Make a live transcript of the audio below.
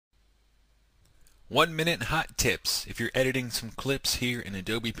1 minute hot tips. If you're editing some clips here in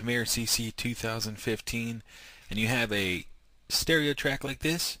Adobe Premiere CC 2015 and you have a stereo track like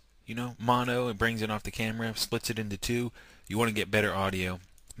this, mono, it brings it off the camera, splits it into two, you want to get better audio,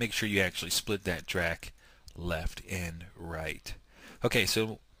 make sure you actually split that track left and right. Okay,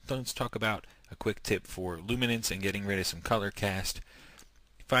 so let's talk about a quick tip for luminance and getting rid of some color cast.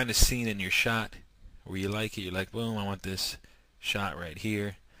 Find a scene in your shot where you like it, you're like, boom, I want this shot right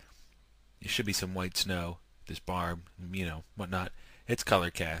here. There should be some white snow, this barb, whatnot. It's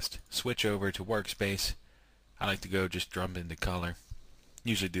color cast. Switch over to workspace. I like to go just jump into color.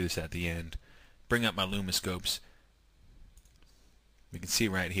 Usually do this at the end. Bring up my lumiscopes. You can see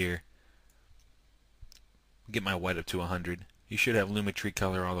right here. Get my white up to 100. You should have Lumetri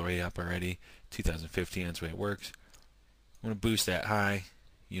color all the way up already. 2015, that's the way it works. I'm going to boost that high.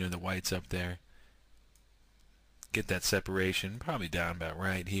 The white's up there. Get that separation probably down about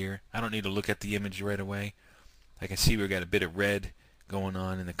right here. I don't need to look at the image right away. I can see we've got a bit of red going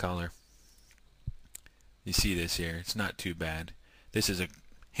on in the color. You see this here. It's not too bad. This is a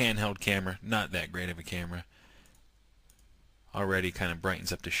handheld camera, not that great of a camera. Already kind of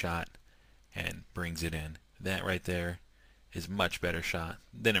brightens up the shot and brings it in. That right there is much better shot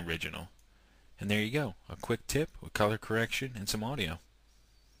than original. And there you go. A quick tip with color correction and some audio.